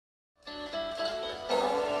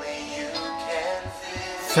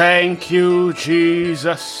Thank you,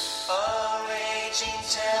 Jesus.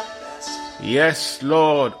 Yes,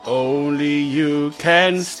 Lord, only you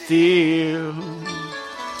can still.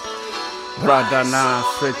 Bradana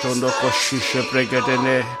fretondo koshishe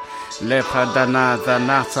pregedene le pradana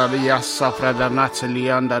danatalia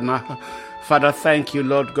sapradanataliandana. Father, thank you,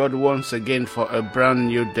 Lord God, once again for a brand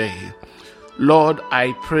new day. Lord,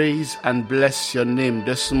 I praise and bless your name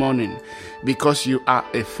this morning because you are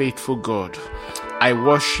a faithful God. I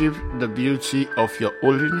worship the beauty of your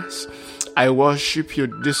holiness. I worship you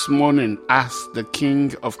this morning as the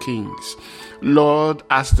King of Kings. Lord,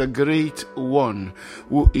 as the great one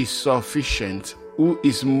who is sufficient, who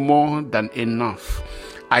is more than enough.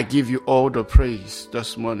 I give you all the praise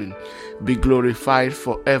this morning. Be glorified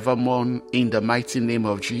forevermore in the mighty name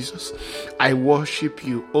of Jesus. I worship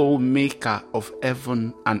you, O Maker of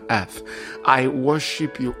heaven and earth. I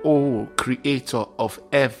worship you, O Creator of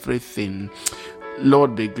everything.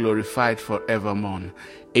 Lord, be glorified forevermore.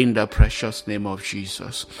 In the precious name of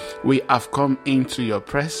Jesus. We have come into your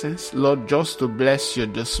presence, Lord, just to bless you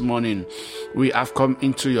this morning. We have come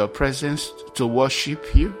into your presence to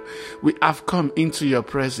worship you. We have come into your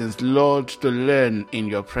presence, Lord, to learn in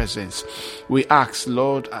your presence. We ask,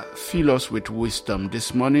 Lord, fill us with wisdom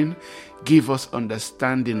this morning. Give us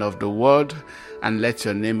understanding of the word, and let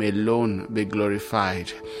your name alone be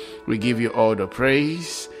glorified. We give you all the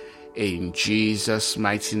praise. In Jesus'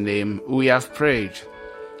 mighty name we have prayed.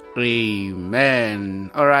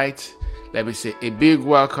 Amen. All right. Let me say a big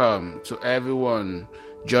welcome to everyone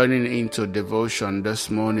joining into devotion this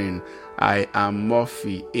morning. I am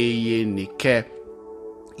Murphy Eyenike.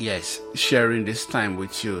 Yes, sharing this time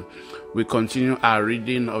with you. We continue our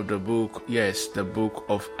reading of the book. Yes, the book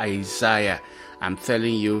of Isaiah. I'm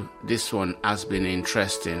telling you, this one has been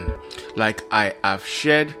interesting. Like I have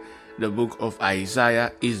shared, the book of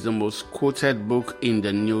Isaiah is the most quoted book in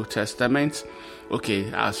the New Testament.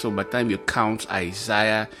 Okay, so by the time you count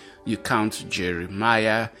Isaiah, you count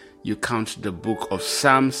Jeremiah, you count the book of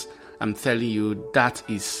Psalms, I'm telling you, that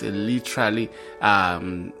is literally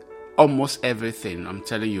almost everything. I'm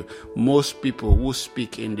telling you, most people who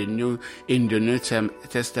speak in the New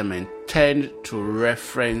Testament tend to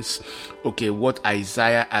reference, what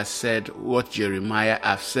Isaiah has said, what Jeremiah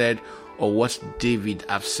has said, or what David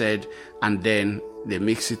have said, and then they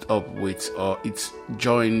mix it up with, or it's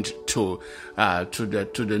joined to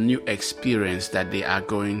the new experience that they are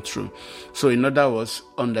going through. So in other words,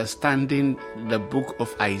 understanding the book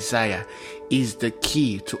of Isaiah is the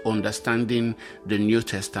key to understanding the New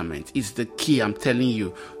Testament. It's the key, I'm telling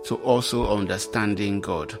you, to also understanding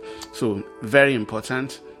God. So very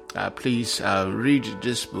important. Please read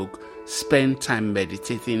this book. Spend time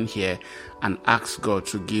meditating here and ask God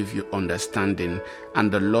to give you understanding,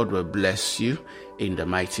 and the Lord will bless you in the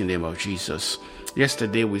mighty name of Jesus.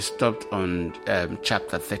 Yesterday we stopped on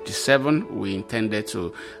chapter 37. We intended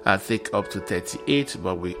to take up to 38,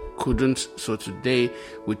 but we couldn't. So today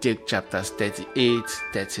we take chapters 38,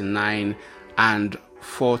 39, and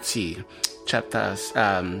 40. Chapters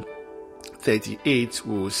 38,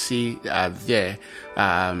 we will see there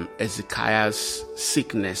Hezekiah's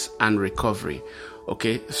sickness and recovery.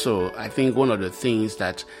 Okay, so I think one of the things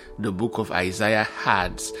that the book of Isaiah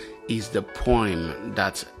had is the poem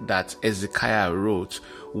that Hezekiah wrote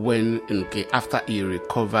after he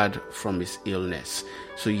recovered from his illness.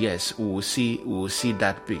 So yes, we will see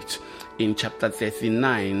that bit. In chapter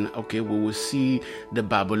 39, we will see the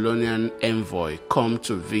Babylonian envoy come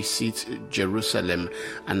to visit Jerusalem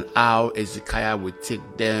and how Hezekiah will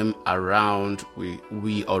take them around.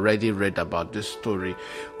 We already read about this story,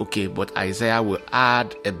 but Isaiah will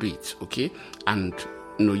add a bit, and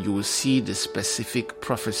you will see the specific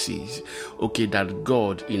prophecies, that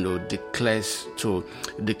God, declares to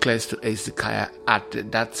Hezekiah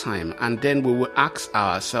at that time. And then we will ask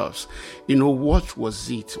ourselves, what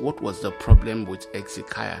was it? What was the problem with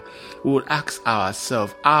Hezekiah? We will ask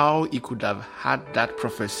ourselves how he could have had that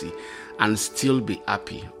prophecy and still be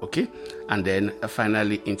happy, And then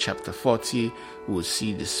finally in chapter 40, we'll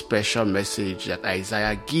see the special message that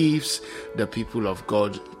Isaiah gives the people of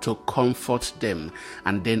God to comfort them.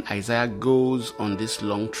 And then Isaiah goes on this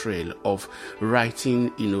long trail of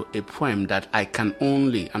writing, a poem that I can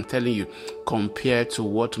only, I'm telling you, compare to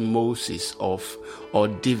what Moses or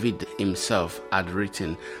David himself had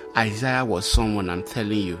written. Isaiah was someone, I'm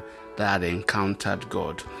telling you, that had encountered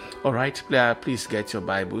God. All right, please get your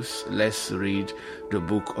Bibles. Let's read the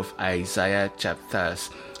book of Isaiah chapters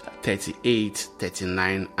 38,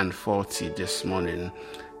 39, and 40 this morning.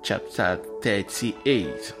 Chapter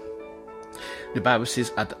 38. The Bible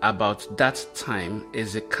says at about that time,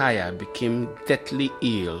 Hezekiah became deathly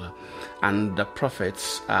ill, and the prophet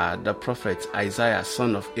Isaiah,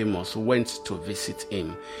 son of Amos, went to visit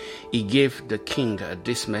him. He gave the king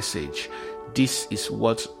this message: "This is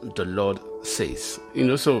what the Lord says."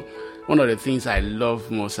 So one of the things I love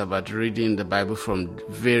most about reading the Bible from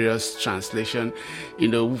various translations,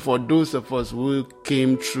 for those of us who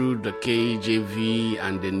came through the KJV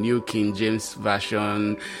and the New King James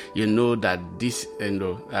Version, that this,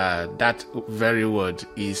 that very word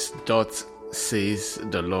is "thus says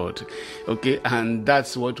the Lord." Okay, and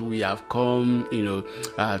that's what we have come,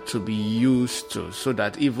 to be used to, so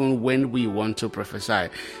that even when we want to prophesy,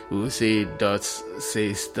 we will say "thus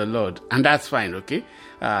says the Lord," and that's fine. Okay.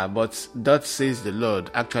 But "thus says the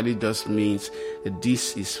Lord" actually just means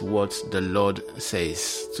this is what the Lord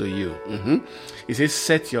says to you. It says,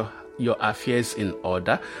 "Set your affairs in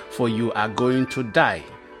order, for you are going to die.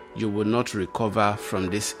 You will not recover from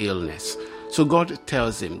this illness." So God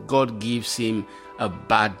tells him, God gives him a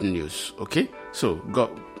bad news. Okay, so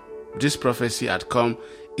this prophecy had come.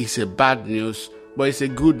 It's a bad news, but it's a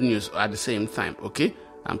good news at the same time. Okay,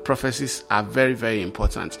 and prophecies are very, very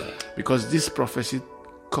important, because this prophecy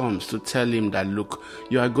comes to tell him that, look,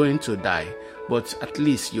 you are going to die, but at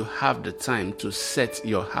least you have the time to set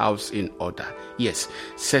your house in order. Yes,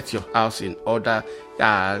 set your house in order.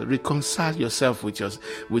 Reconcile yourself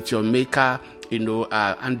with your maker,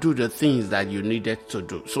 and do the things that you needed to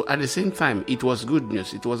do. So at the same time, it was good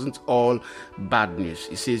news. It wasn't all bad news.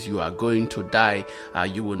 It says you are going to die.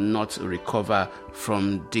 You will not recover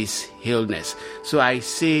from this illness. So I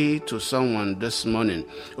say to someone this morning,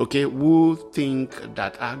 okay, who think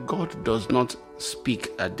that God does not speak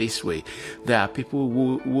this way. There are people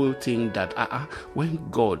who think that when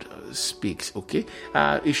God speaks, okay,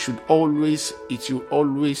 it should always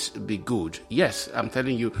be good. Yes, I'm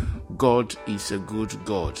telling you, God is a good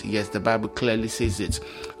God. Yes, the Bible clearly says it.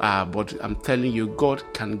 But I'm telling you, God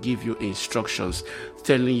can give you instructions,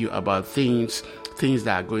 telling you about things that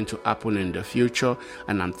are going to happen in the future,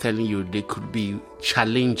 and I'm telling you, they could be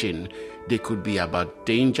challenging. They could be about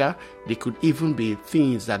danger. They could even be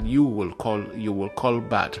things that you will call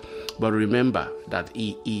bad. But remember that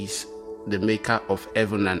He is the maker of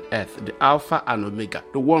heaven and earth, the Alpha and Omega,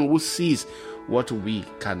 the one who sees what we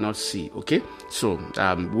cannot see. Okay, so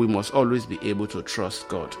we must always be able to trust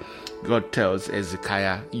God. God tells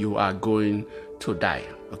Hezekiah, you are going to die.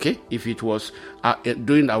 Okay, if it was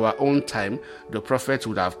during our own time, the prophet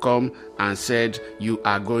would have come and said, you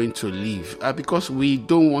are going to live. Because we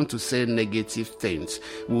don't want to say negative things.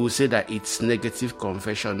 We will say that it's negative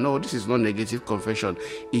confession. No, this is not negative confession.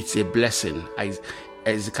 It's a blessing.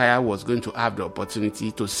 Hezekiah was going to have the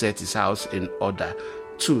opportunity to set his house in order.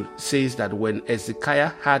 2 says that when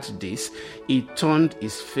Hezekiah heard this, he turned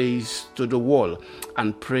his face to the wall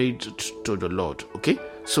and prayed to the Lord. Okay,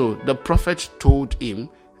 so the prophet told him,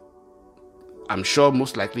 I'm sure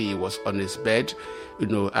most likely he was on his bed,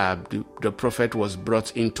 the prophet was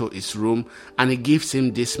brought into his room, and he gives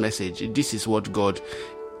him this message. This is what God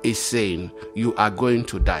is saying: you are going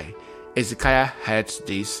to die. Hezekiah heard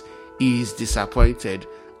this, he is disappointed,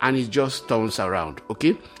 and he just turns around,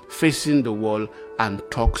 okay, facing the wall, and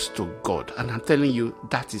talks to God. And I'm telling you,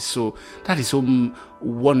 that is so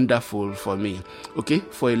wonderful for me. Okay,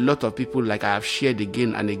 for a lot of people, like I have shared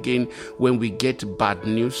again and again, when we get bad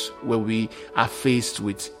news, when we are faced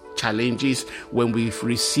with challenges, when we've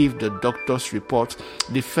received the doctor's report,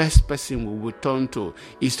 the first person we will turn to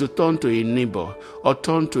is to turn to a neighbor or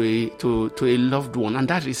turn to a loved one, and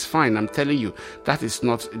that is fine. I'm telling you, that is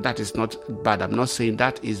not bad. I'm not saying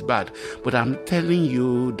that is bad, but I'm telling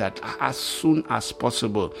you that as soon as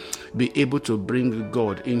possible, be able to bring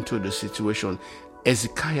God into the situation.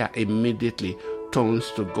 Hezekiah immediately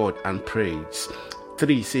turns to God and prays.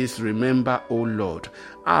 3 says, remember, O Lord,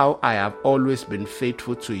 how I have always been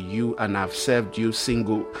faithful to you and have served you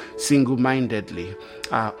single-mindedly,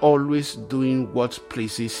 always doing what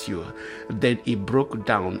pleases you. Then he broke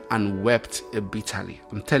down and wept bitterly.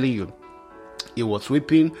 I'm telling you, he was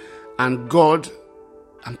weeping, and God,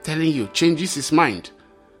 I'm telling you, changes his mind.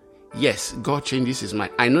 Yes, God changes his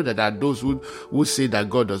mind. I know that there are those who say that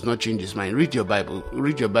God does not change his mind. Read your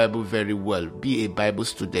Bible very well. Be a Bible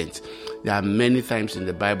student. There are many times in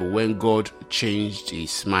the Bible when God changed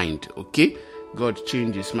his mind. Okay? God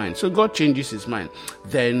changed his mind. So God changes his mind.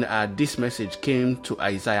 Then this message came to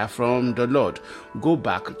Isaiah from the Lord. Go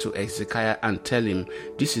back to Hezekiah and tell him,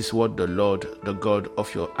 this is what the Lord, the God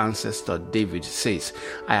of your ancestor David says.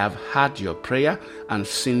 I have heard your prayer and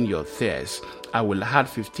seen your tears. I will add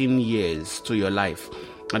 15 years to your life,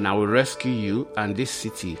 and I will rescue you and this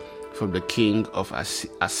city from the king of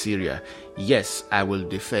Assyria. Yes, I will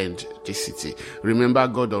defend the city. Remember,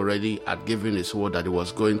 God already had given his word that he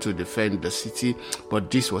was going to defend the city, but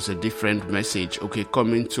this was a different message, okay,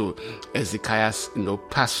 coming to Hezekiah,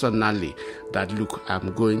 personally, that look,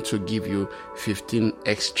 I'm going to give you 15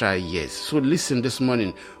 extra years. So listen this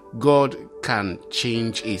morning, God can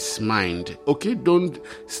change his mind. Okay, don't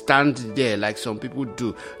stand there like some people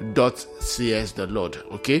do. Thus says the Lord.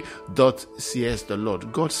 Okay, thus says the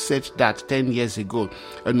Lord. God said that 10 years ago,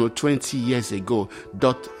 20 years ago.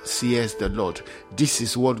 Thus says the Lord. This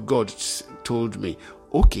is what God told me.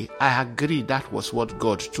 Okay, I agree that was what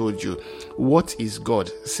God told you. What is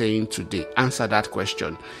God saying today? Answer that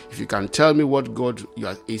question. If you can tell me what God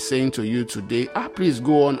is saying to you today, please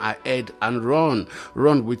go on ahead and run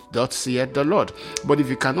with thus saith the Lord. But if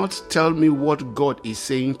you cannot tell me what God is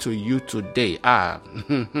saying to you today,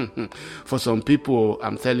 for some people,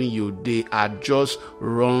 I'm telling you, they are just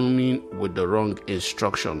running with the wrong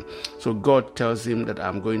instruction. So God tells him that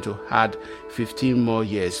I'm going to add 15 more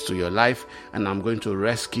years to your life, and I'm going to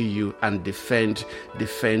rescue you and defend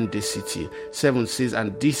the city. 7 says,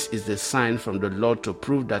 and this is the sign from the Lord to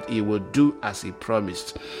prove that he will do as he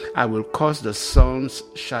promised. I will cause the sun's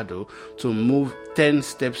shadow to move 10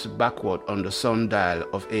 steps backward on the sundial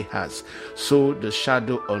of Ahaz. So the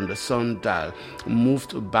shadow on the sundial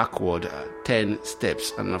moved backward 10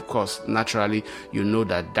 steps. And of course, naturally, you know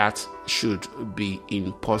that should be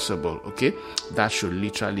impossible. Okay, that should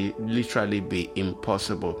literally be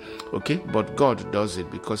impossible. Okay, but God does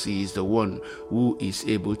it because he is the one who is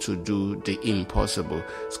able to do the impossible.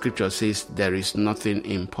 Scripture says there is nothing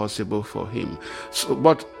impossible for him. So,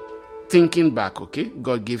 but thinking back, okay,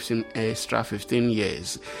 God gives him extra 15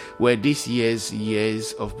 years. Were these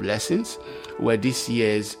years of blessings? Were these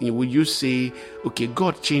years, would you say, okay,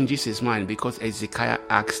 God changes his mind because Hezekiah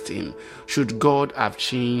asked him? Should God have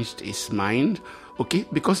changed his mind? Okay,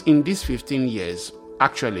 because in these 15 years,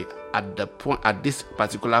 actually, at this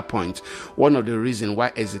particular point, one of the reasons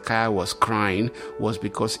why Hezekiah was crying was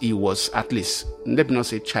because he was, at least, let me not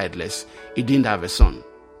say childless, he didn't have a son.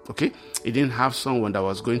 Okay, he didn't have someone that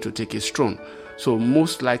was going to take his throne. So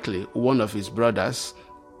most likely one of his brothers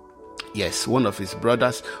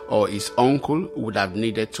or his uncle would have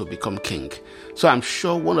needed to become king. So I'm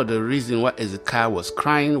sure one of the reasons why Hezekiah was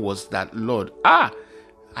crying was that, Lord, I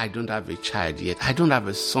don't have a child yet. I don't have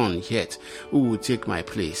a son yet who will take my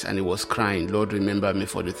place. And he was crying, Lord, remember me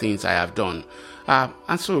for the things I have done.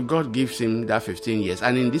 And so God gives him that 15 years.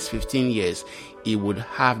 And in these 15 years, he would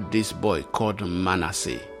have this boy called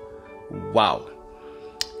Manasseh. Wow.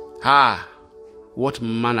 What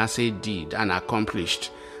Manasseh did and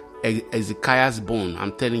accomplished. Hezekiah's bone,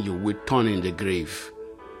 I'm telling you, will turn in the grave.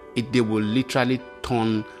 They will literally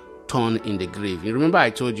turn in the grave. You remember I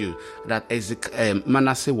told you that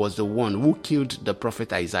Manasseh was the one who killed the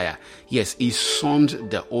prophet Isaiah. Yes, he sunned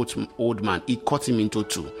the old man. He cut him into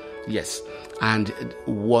two. Yes, and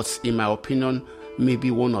was, in my opinion,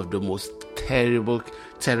 maybe one of the most terrible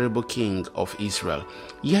king of Israel.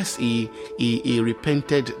 Yes, he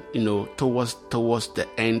repented, towards the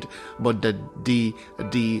end, but the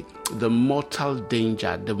mortal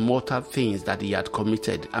danger, the mortal things that he had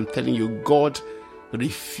committed, I'm telling you, God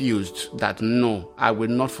refused that. No, I will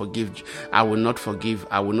not forgive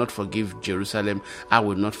Jerusalem. I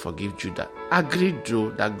will not forgive Judah. Agreed though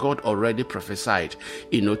that God already prophesied,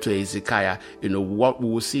 to Hezekiah, what we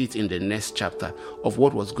will see it in the next chapter of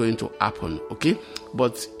what was going to happen. Okay,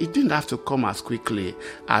 but it didn't have to come as quickly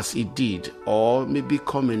as it did, or maybe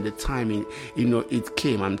come in the timing, it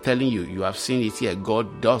came. I'm telling you, you have seen it here.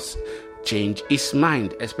 God does change his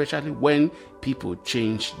mind, especially when people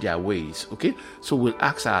change their ways. Okay, so we'll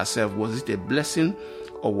ask ourselves, was it a blessing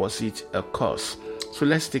or was it a curse? So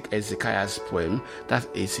let's take Hezekiah's poem that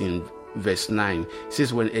is in verse 9. It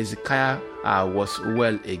says, when Hezekiah was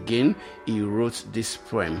well again, he wrote this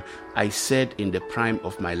poem. I said, in the prime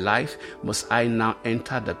of my life, must I now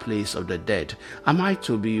enter the place of the dead? Am I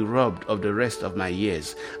to be robbed of the rest of my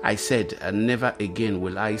years? I said, never again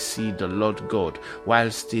will I see the Lord God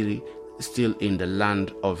while still in the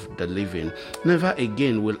land of the living. Never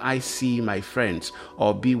again will I see my friends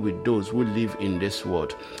or be with those who live in this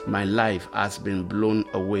world. My life has been blown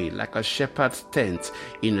away like a shepherd's tent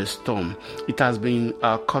in a storm. It has been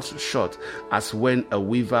cut short as when a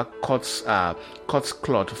weaver cuts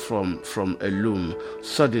cloth from a loom.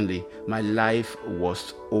 Suddenly my life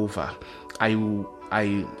was over.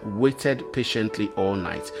 I waited patiently all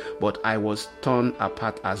night, but I was torn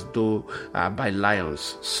apart as though by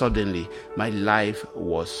lions. Suddenly, my life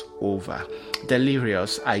was over.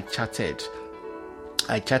 Delirious, I chattered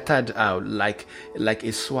like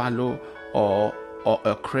a swallow or or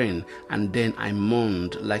a crane, and then I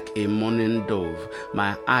mourned like a mourning dove.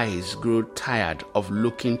 My eyes grew tired of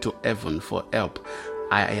looking to heaven for help.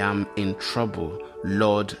 I am in trouble.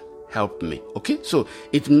 Lord, help me. Okay, so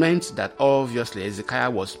it meant that obviously Hezekiah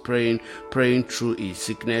was praying through his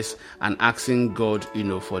sickness and asking God,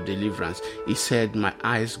 for deliverance. He said, my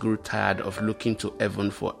eyes grew tired of looking to heaven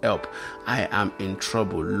for help. I am in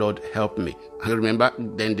trouble. Lord, help me. And remember,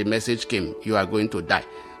 then the message came, you are going to die.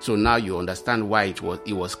 So now you understand why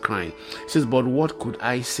he was crying. He says, but what could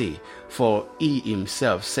I say? For he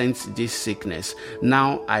himself sent this sickness.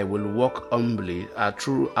 Now I will walk humbly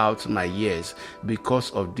throughout my years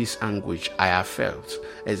because of this anguish I have felt.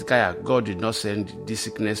 Hezekiah, God did not send this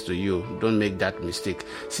sickness to you. Don't make that mistake.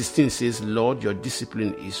 16 says, Lord, your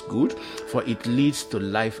discipline is good, for it leads to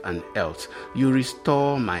life and health. You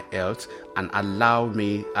restore my health and allow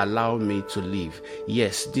me to live.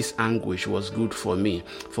 Yes, this anguish was good for me,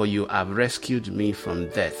 for you have rescued me from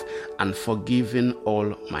death and forgiven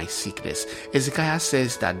all my sickness. Hezekiah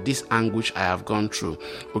says that this anguish I have gone through,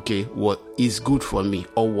 what is good for me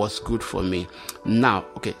or was good for me. Now,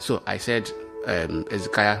 so I said,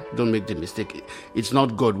 Hezekiah, don't make the mistake. It's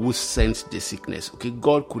not God who sent the sickness.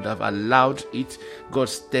 God could have allowed it. God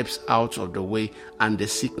steps out of the way and the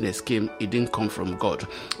sickness came. It didn't come from God.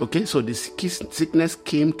 So the sickness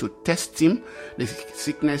came to test him. The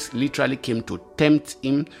sickness literally came to tempt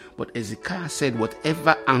him. But Hezekiah said,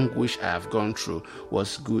 whatever anguish I have gone through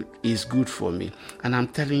is good for me. And I'm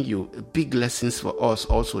telling you, big lessons for us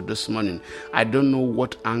also this morning. I don't know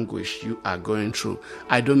what anguish you are going through.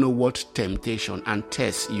 I don't know what temptation and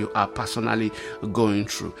tests you are personally going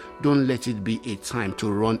through. Don't let it be a time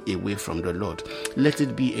to run away from the Lord. Let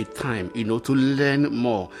it be a time, to learn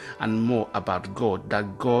more and more about God,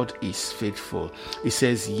 that God is faithful. He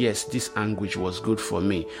says, yes, this anguish was good for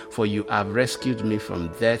me, for you have rescued me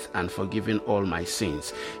from death and forgiven all my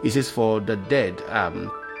sins. He says, for the dead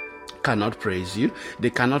cannot praise you. They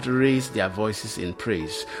cannot raise their voices in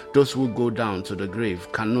praise. Those who go down to the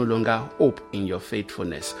grave can no longer hope in your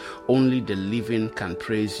faithfulness. Only the living can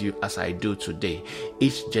praise you as I do today.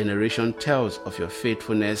 Each generation tells of your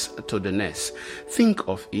faithfulness to the next. Think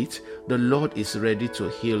of it. The Lord is ready to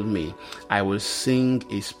heal me. I will sing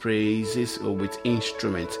his praises with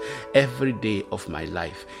instruments every day of my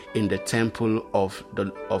life in the temple of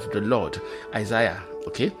the Lord. Isaiah,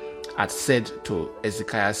 had said to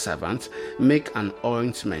Hezekiah's servant, make an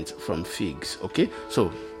ointment from figs.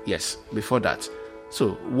 So yes, before that,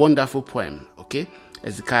 so wonderful poem.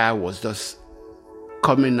 Hezekiah was just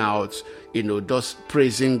coming out, just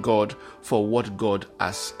praising God for what God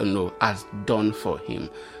has done for him.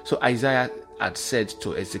 So Isaiah had said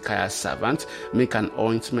to Hezekiah's servant, make an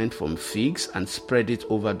ointment from figs and spread it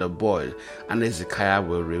over the boil, and Hezekiah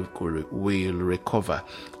will recover.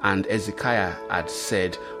 And Hezekiah had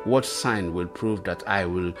said, what sign will prove that I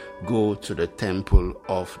will go to the temple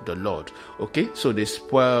of the Lord? So they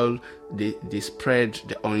spread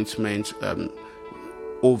the ointment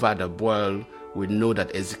over the boil. We know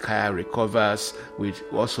that Hezekiah recovers. We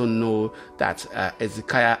also know that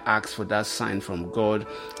Hezekiah asks for that sign from God,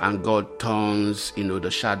 and God turns, the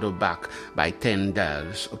shadow back by 10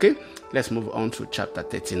 dials. Let's move on to chapter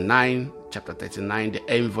 39. Chapter 39, the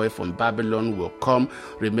envoy from Babylon will come.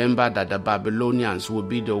 Remember that the Babylonians will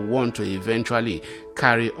be the one to eventually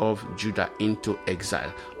carry off Judah into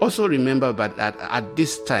exile. Also remember that at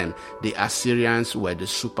this time, the Assyrians were the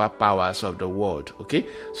superpowers of the world.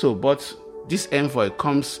 But this envoy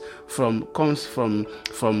comes from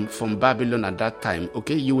Babylon at that time.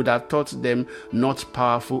 You would have thought them not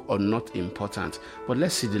powerful or not important. But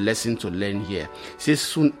let's see the lesson to learn here. It says,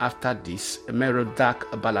 soon after this,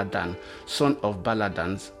 Merodach-Baladan, son of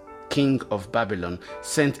Baladan, king of Babylon,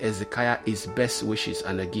 sent Hezekiah his best wishes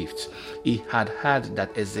and a gift. He had heard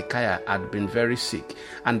that Hezekiah had been very sick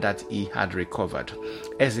and that he had recovered.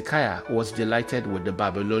 Hezekiah was delighted with the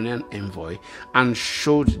Babylonian envoy and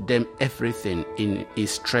showed them everything in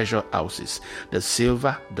his treasure houses, the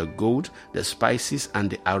silver, the gold, the spices, and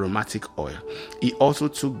the aromatic oil. He also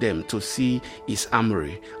took them to see his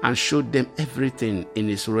armory and showed them everything in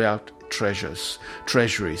his royal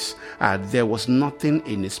treasuries. There was nothing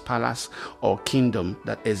in his palace or kingdom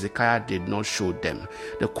that Hezekiah did not show them.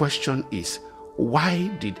 The question is, why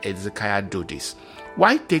did Hezekiah do this?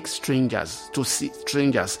 Why take strangers to see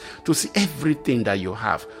everything that you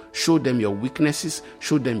have? Show them your weaknesses,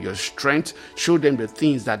 show them your strength, show them the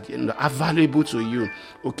things that are valuable to you.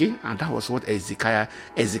 Okay, and that was what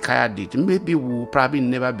Hezekiah did. Maybe we'll probably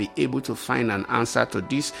never be able to find an answer to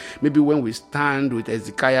this. Maybe when we stand with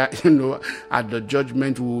Hezekiah, at the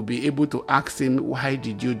judgment, we will be able to ask him, why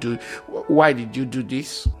did you do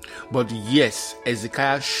this? But yes,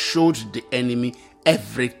 Hezekiah showed the enemy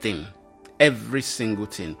everything, every single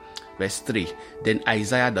thing. Verse 3, then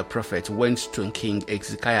Isaiah the prophet went to King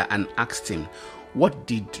Hezekiah and asked him, what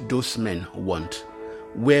did those men want?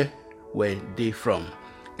 Where were they from?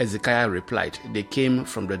 Hezekiah replied, they came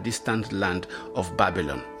from the distant land of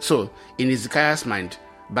Babylon. So, in Hezekiah's mind,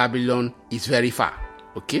 Babylon is very far,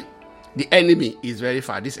 okay? The enemy is very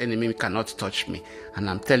far. This enemy cannot touch me. And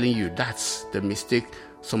I'm telling you, that's the mistake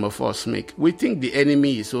some of us make. We think the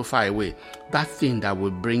enemy is so far away. That thing that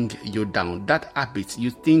will bring you down, that habit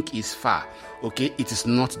you think is far, okay, it is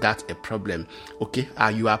not that a problem, okay?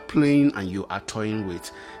 You are playing and you are toying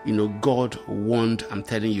with. God warned, I'm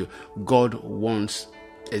telling you, God wants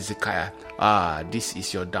Hezekiah, this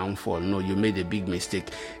is your downfall. No, you made a big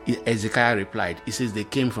mistake. Hezekiah replied, he says, they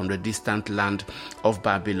came from the distant land of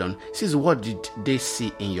Babylon. He says, what did they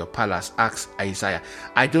see in your palace? Asked Isaiah.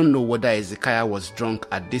 I don't know whether Hezekiah was drunk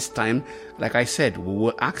at this time. Like I said, we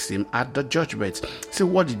will ask him at the judgment. So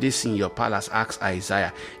what did they see in your palace? Asked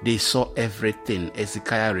Isaiah. They saw everything.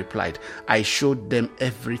 Hezekiah replied, I showed them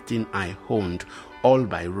everything I owned, all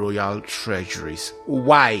my royal treasuries.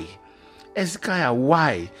 Why? Hezekiah,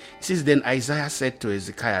 why? He says, then Isaiah said to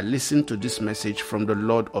Hezekiah, listen to this message from the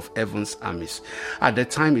Lord of heaven's armies. At the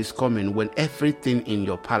time is coming when everything in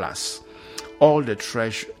your palace, all the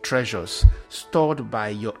treasures stored by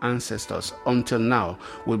your ancestors until now,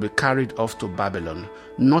 will be carried off to Babylon.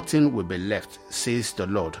 Nothing will be left, says the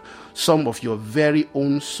Lord. Some of your very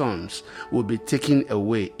own sons will be taken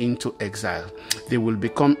away into exile. They will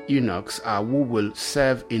become eunuchs who will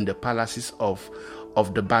serve in the palaces of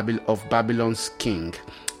Babylon's king.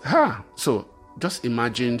 So just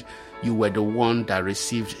imagine you were the one that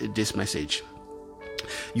received this message.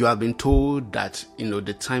 You have been told that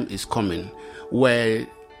the time is coming where,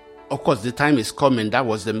 of course, the time is coming. That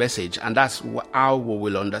was the message, and that's how we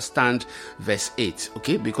will understand verse 8,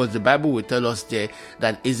 okay? Because the Bible will tell us there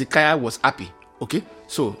that Hezekiah was happy, okay?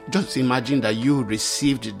 So just imagine that you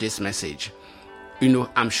received this message.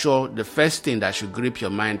 I'm sure the first thing that should grip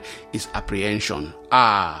your mind is apprehension.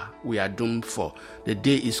 We are doomed for. The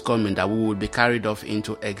day is coming that we will be carried off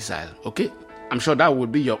into exile. Okay? I'm sure that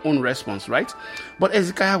would be your own response, right? But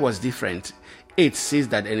Hezekiah was different. 8 says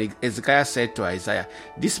that Hezekiah said to Isaiah,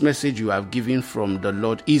 this message you have given from the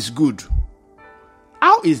Lord is good.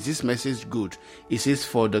 How is this message good? It says,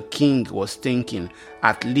 for the king was thinking,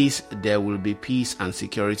 at least there will be peace and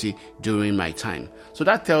security during my time. So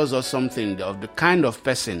that tells us something of the kind of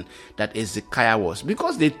person that Hezekiah was.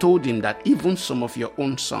 Because they told him that even some of your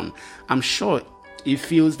own son, I'm sure he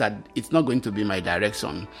feels that it's not going to be my direct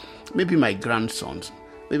son. Maybe my grandsons.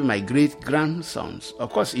 Maybe my great-grandsons.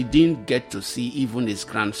 Of course, he didn't get to see even his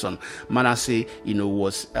grandson. Manasseh,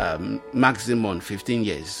 was maximum 15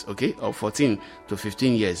 years, okay, or 14 to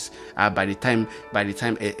 15 years by the time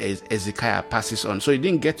Hezekiah passes on. So he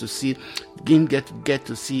didn't get to see,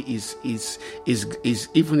 his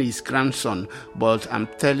even his grandson. But I'm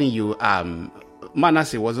telling you,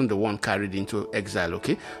 Manasseh wasn't the one carried into exile,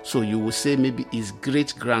 okay? So you will say maybe his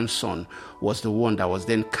great-grandson was the one that was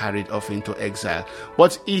then carried off into exile.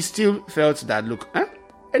 But he still felt that,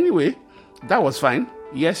 anyway, that was fine.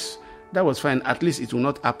 Yes, that was fine. At least it will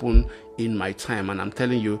not happen in my time. And I'm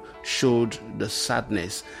telling you, showed the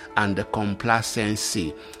sadness and the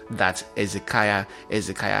complacency that Hezekiah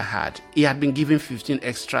had. He had been given 15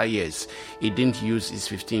 extra years. He didn't use his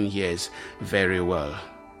 15 years very well.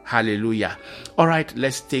 Hallelujah. All right,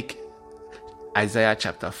 let's take Isaiah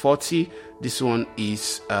chapter 40. This one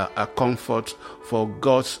is a comfort for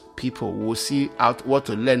God's people. We'll see out what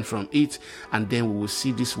to learn from it, and then we will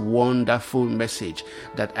see this wonderful message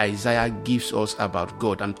that Isaiah gives us about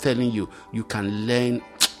God. I'm telling you, you can learn,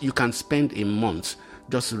 you can spend a month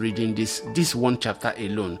just reading this one chapter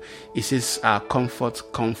alone. It says,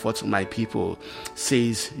 comfort my people,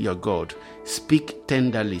 says your God. Speak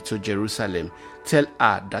tenderly to Jerusalem. Tell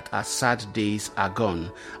her that our sad days are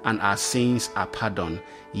gone and our sins are pardoned.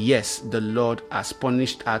 Yes, the Lord has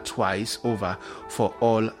punished her twice over for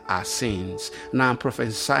all our sins. Now I'm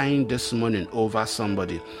prophesying this morning over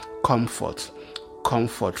somebody. Comfort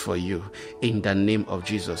comfort for you in the name of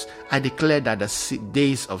Jesus. I declare that the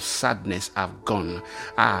days of sadness have gone.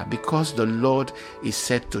 Because the Lord is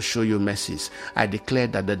set to show you mercies, I declare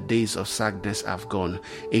that the days of sadness have gone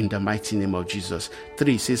in the mighty name of Jesus.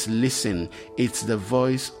 3 says, listen, it's the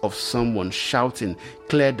voice of someone shouting,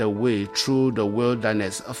 clear the way through the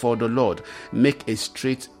wilderness for the Lord. Make a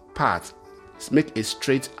straight path. Make a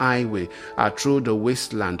straight highway through the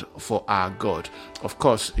wasteland for our God. Of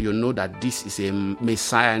course, you know that this is a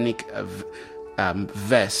messianic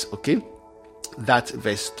verse, okay? That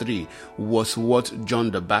verse 3 was what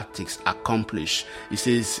John the Baptist accomplished. He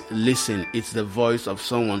says, listen, it's the voice of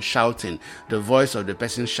someone shouting. The voice of the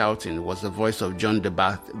person shouting was the voice of John the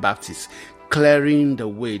Baptist, clearing the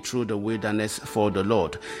way through the wilderness for the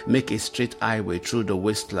Lord. Make a straight highway through the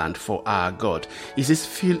wasteland for our God. He says,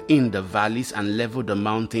 fill in the valleys and level the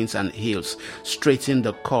mountains and hills, straighten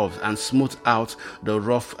the curves and smooth out the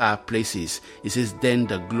rough places. He says, then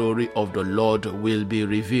the glory of the Lord will be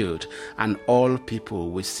revealed, and all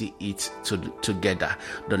people will see it together.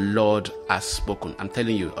 The Lord has spoken. I'm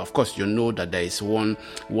telling you, of course, you know that there is one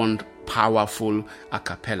powerful a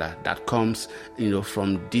cappella that comes,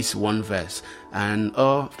 from this one verse. And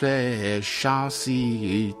all flesh shall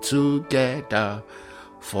see it together,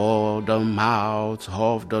 for the mouth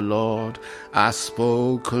of the Lord has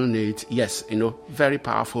spoken it. Yes, very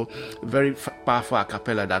powerful a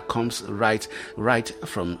cappella that comes right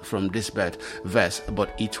from this verse.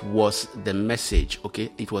 But it was the message,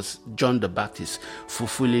 okay? It was John the Baptist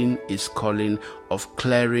fulfilling his calling of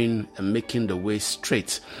clearing and making the way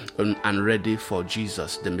straight and ready for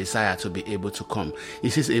Jesus, the Messiah, to be able to come. He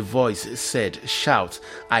says, a voice said, shout.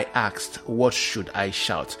 I asked, what should I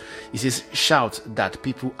shout? He says, shout that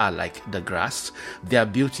people are like the grass. Their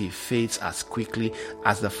beauty fades as quickly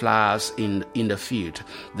as the flowers in the field.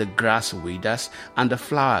 The grass withers and the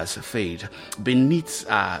flowers fade beneath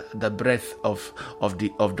the breath of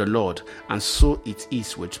the Lord. And so it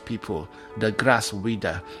is with people. The grass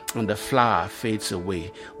withers and the flower fades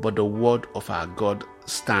away, but the word of our God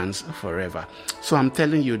stands forever. So I'm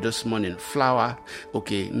telling you this morning, flower,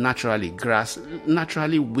 okay, naturally, grass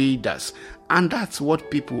naturally withers, and that's what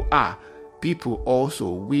people are. People also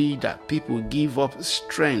wither. People give up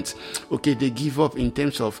strength. Okay, they give up in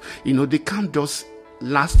terms of, they can't just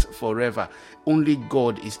last forever. Only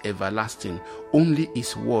God is everlasting. Only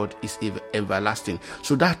His word is everlasting.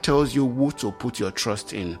 So that tells you who to put your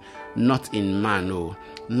trust in. Not in man,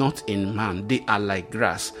 not in man. They are like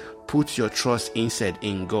grass. Put your trust instead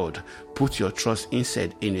in God. Put your trust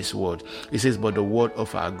instead in His word. It says, but the word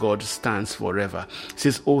of our God stands forever. It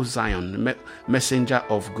says, O Zion, messenger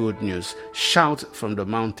of good news, shout from the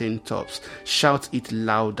mountain tops. Shout it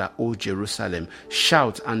louder, O Jerusalem.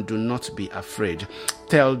 Shout and do not be afraid.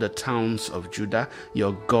 Tell the towns of Judah,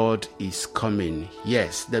 your God is coming.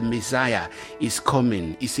 Yes, the Messiah is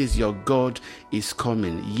coming. It says your God is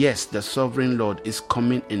coming. Yes, the sovereign Lord is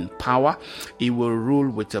coming in power. He will rule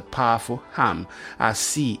with a powerful arm.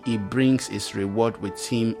 See, He brings His reward with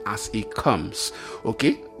Him as He comes.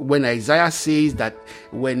 Okay? When Isaiah says that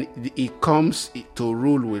when He comes to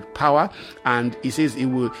rule with power, and He says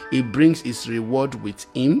He brings His reward with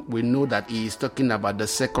Him, we know that He is talking about the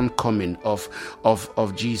second coming of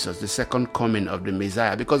Jesus, the second coming of the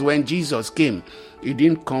Messiah. Because when Jesus came, He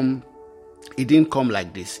didn't come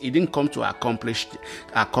like this. He didn't come to accomplish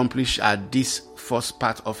this first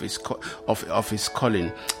part of his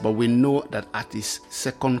calling. But we know that at His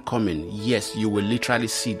second coming, yes, you will literally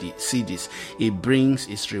see this. He brings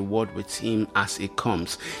His reward with Him as He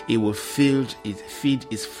comes. He will feed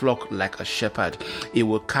His flock like a shepherd. He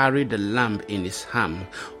will carry the lamb in His arm,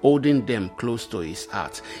 holding them close to His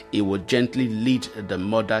heart. He will gently lead the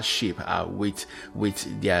mother sheep with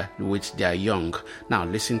their young. Now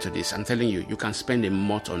listen to this. I'm telling you, you can spend a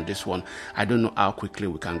month on this one. I don't know how quickly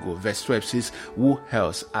we can go. Verse 12 says, who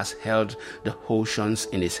else has held the oceans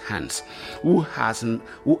in His hands? Who has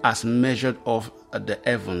measured off the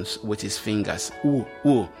heavens with His fingers? Who?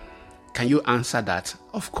 Can you answer that?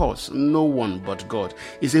 Of course, no one but God.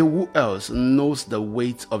 He said, who else knows the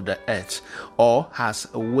weight of the earth, or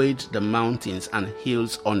has weighed the mountains and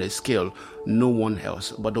hills on a scale? No one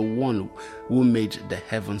else but the one who made the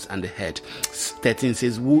heavens and the earth. 13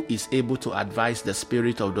 says, who is able to advise the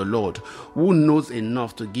Spirit of the Lord? Who knows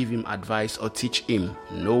enough to give Him advice or teach Him?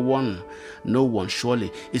 No one.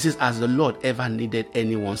 Surely. It says, has the Lord ever needed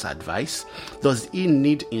anyone's advice? Does He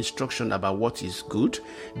need instruction about what is good?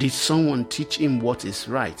 Did someone teach Him what is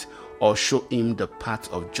right, or show Him the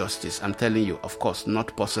path of justice? I'm telling you, of course,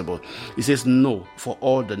 not possible. It says, no, for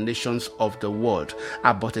all the nations of the world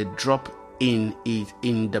are but a drop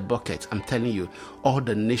in the bucket. I'm telling you, all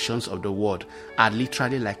the nations of the world are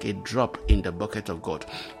literally like a drop in the bucket of God.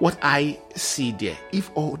 What I see there,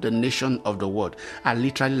 if all the nations of the world are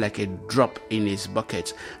literally like a drop in his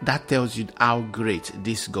bucket, that tells you how great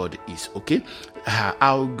this God is. Okay,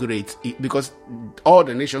 how great because all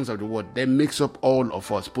the nations of the world, they makes up all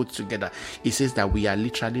of us put together. It says that we are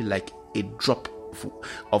literally like a drop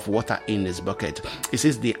of water in his bucket. It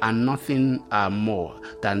says they are nothing more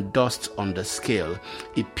than dust on the scale.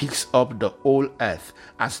 It picks up the whole earth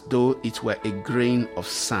as though it were a grain of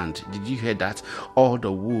sand. Did you hear that? All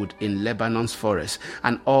the wood in Lebanon's forest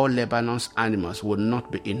and all Lebanon's animals would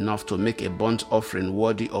not be enough to make a burnt offering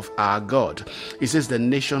worthy of our God. It says the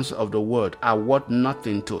nations of the world are worth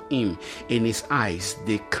nothing to him. In his eyes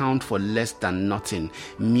they count for less than nothing,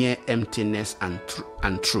 mere emptiness and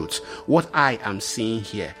truth. What I am seeing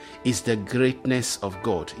here is the greatness of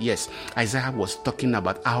God. Yes, Isaiah was talking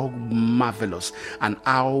about how marvelous and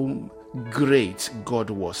how great God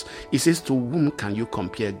was. He says, to whom can you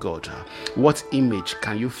compare God? What image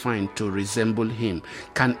can you find to resemble him?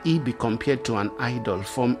 Can he be compared to an idol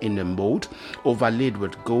formed in a mold, overlaid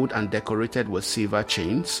with gold and decorated with silver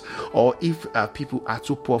chains? Or if people are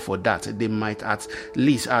too poor for that, they might at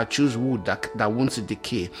least choose wood that won't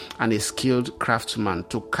decay and a skilled craftsman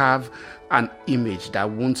to carve an image that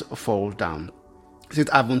won't fall down. He said,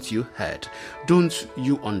 haven't you heard? Don't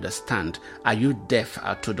you understand? Are you deaf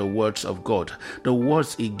to the words of God? The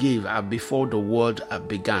words he gave before the world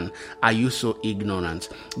began. Are you so ignorant?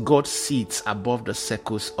 God sits above the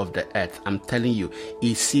circles of the earth. I'm telling you,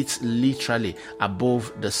 he sits literally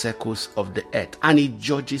above the circles of the earth, and he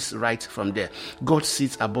judges right from there. God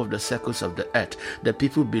sits above the circles of the earth. The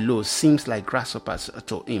people below seems like grasshoppers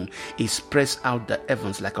to him. He spreads out the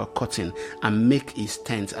heavens like a curtain and make his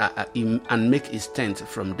tent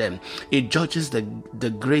from them. He judges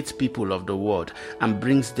the great people of the world and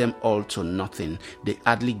brings them all to nothing. They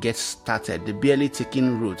hardly get started. They barely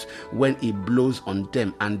taking root when he blows on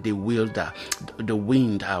them and they wilder. The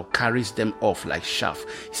wind carries them off like chaff.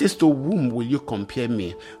 He says, to whom will you compare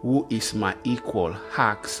me? Who is my equal?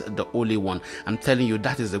 Asks the Holy One. I'm telling you,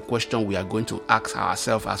 that is the question we are going to ask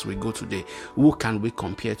ourselves as we go today. Who can we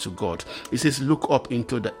compare to God? He says, look up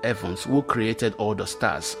into the heavens. Who created all the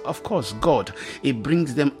stars? Of course, God. He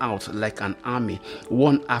brings them out like an army,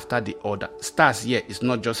 one after the other. Stars here is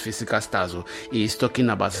not just physical stars. He is talking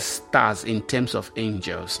about stars in terms of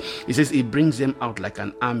angels. He says he brings them out like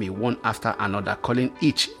an army, one after another, calling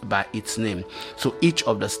each by its name. So each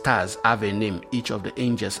of the stars have a name. Each of the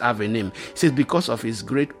angels have a name. He says because of his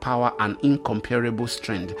great power and incomparable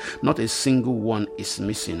strength, not a single one is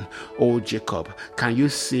missing. O Jacob, can you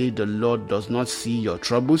say the Lord does not see your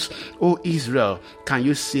troubles? O Israel, can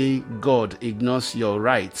you say God ignores your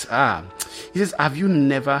rights? He says, have you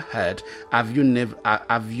never heard? Have you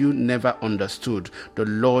never understood? The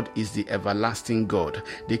Lord is the everlasting God,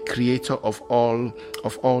 the creator of all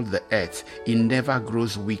the earth. He never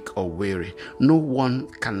grows weak or weary. No one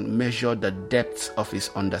can measure the depths of his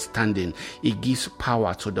understanding. He gives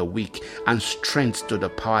power to the weak and strength to the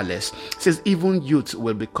powerless. He says, even youth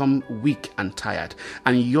will become weak and tired,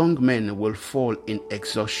 and young men will fall in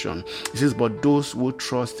exhaustion. He says, but those who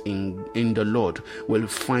trust in the Lord will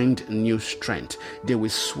find new strength. They will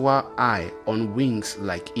soar high on wings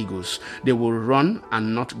like eagles. They will run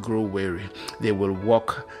and not grow weary. They will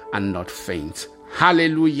walk and not faint.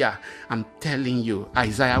 Hallelujah. I'm telling you,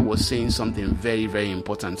 Isaiah was saying something very, very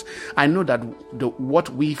important. I know that what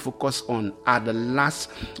we focus on at the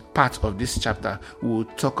last part of this chapter will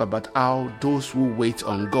talk about how those who wait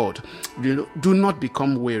on God do not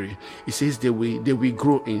become weary. It says they will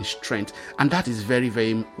grow in strength, and that is very,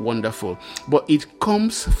 very wonderful. But it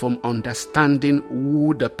comes from understanding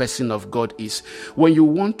who the person of God is. When you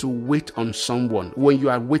want to wait on someone, when you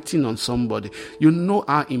are waiting on somebody, you know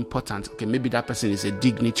how important. Okay, maybe that person is a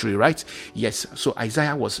dignitary, right? Yes. So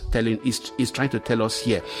Isaiah was is trying to tell us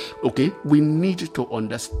here, okay, we need to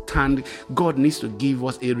understand. God needs to give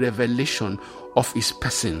us a revelation of his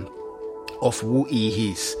person, of who he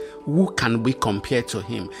is. Who can we compare to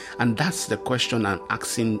him? And that's the question I'm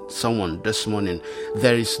asking someone this morning.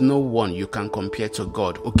 There is no one you can compare to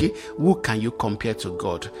God. Okay, who can you compare to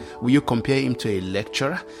God? Will you compare him to a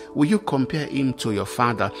lecturer? Will you compare him to your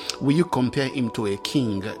father? Will you compare him to a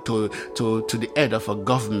king, to the head of a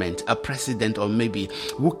government, a president, or maybe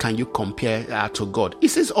who can you compare to God? He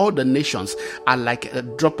says all the nations are like a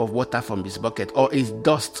drop of water from his bucket, or is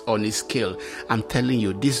dust on his scale. I'm telling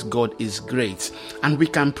you, this God is great, and we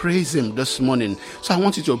can praise him this morning. So I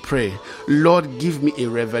want you to pray, Lord, give me a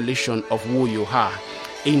revelation of who you are,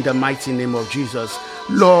 in the mighty name of Jesus.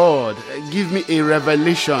 Lord, give me a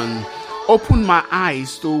revelation Open my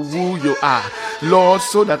eyes to who you are, Lord,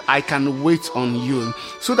 so that I can wait on you,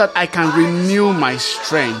 so that I can renew my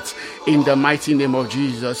strength in the mighty name of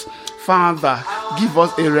Jesus. Father, give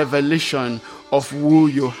us a revelation of who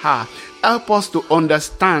you are. Help us to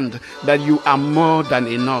understand that you are more than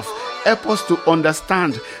enough. Help us to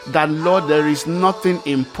understand that, Lord, there is nothing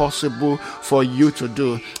impossible for you to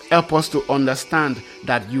do. Help us to understand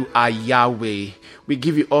that you are Yahweh. We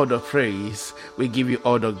give you all the praise. We give you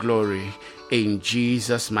all the glory. In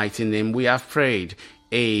Jesus' mighty name we have prayed.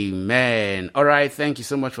 Amen. All right. Thank you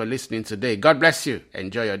so much for listening today. God bless you.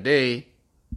 Enjoy your day.